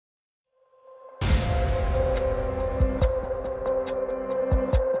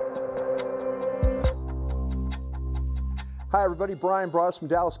Hi everybody, Bryan Broaddus from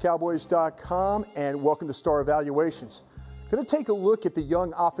DallasCowboys.com, and welcome to Star Evaluations. Going to take a look at the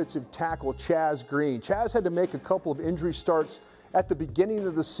young offensive tackle Chaz Green. Chaz had to make a couple of injury starts at the beginning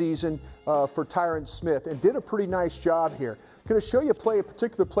of the season for Tyron Smith and did a pretty nice job here. Going to show you a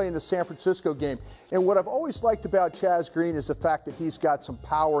particular play in the San Francisco game. And what I've always liked about Chaz Green is the fact that he's got some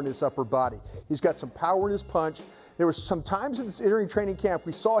power in his upper body. He's got some power in his punch. There was some times during training camp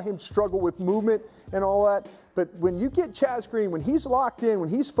we saw him struggle with movement and all that. But when you get Chaz Green, when he's locked in, when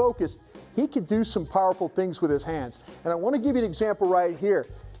he's focused, he can do some powerful things with his hands. And I want to give you an example right here.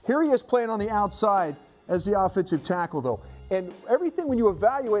 Here he is playing on the outside as the offensive tackle, though. And everything, when you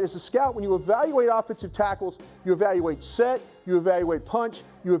evaluate as a scout, when you evaluate offensive tackles, you evaluate set, you evaluate punch,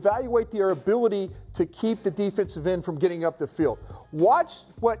 you evaluate their ability to keep the defensive end from getting up the field. Watch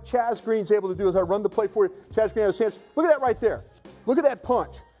what Chaz Green's able to do as I run the play for you. Chaz Green has his hands. Look at that right there. Look at that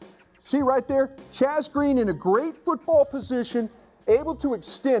punch. See right there? Chaz Green in a great football position, able to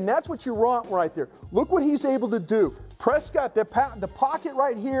extend. That's what you want right there. Look what he's able to do. Prescott, the pocket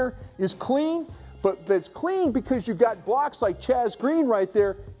right here is clean. But it's clean because you got blocks like Chaz Green right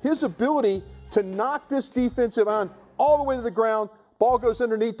there. His ability to knock this defensive end all the way to the ground. Ball goes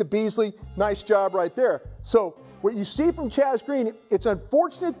underneath the Beasley. Nice job right there. So what you see from Chaz Green, it's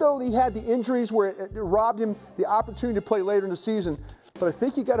unfortunate though he had the injuries where it robbed him the opportunity to play later in the season. But I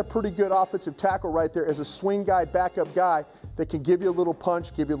think you got a pretty good offensive tackle right there as a swing guy, backup guy that can give you a little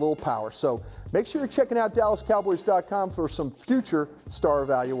punch, give you a little power. So make sure you're checking out DallasCowboys.com for some future star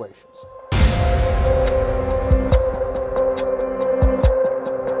evaluations.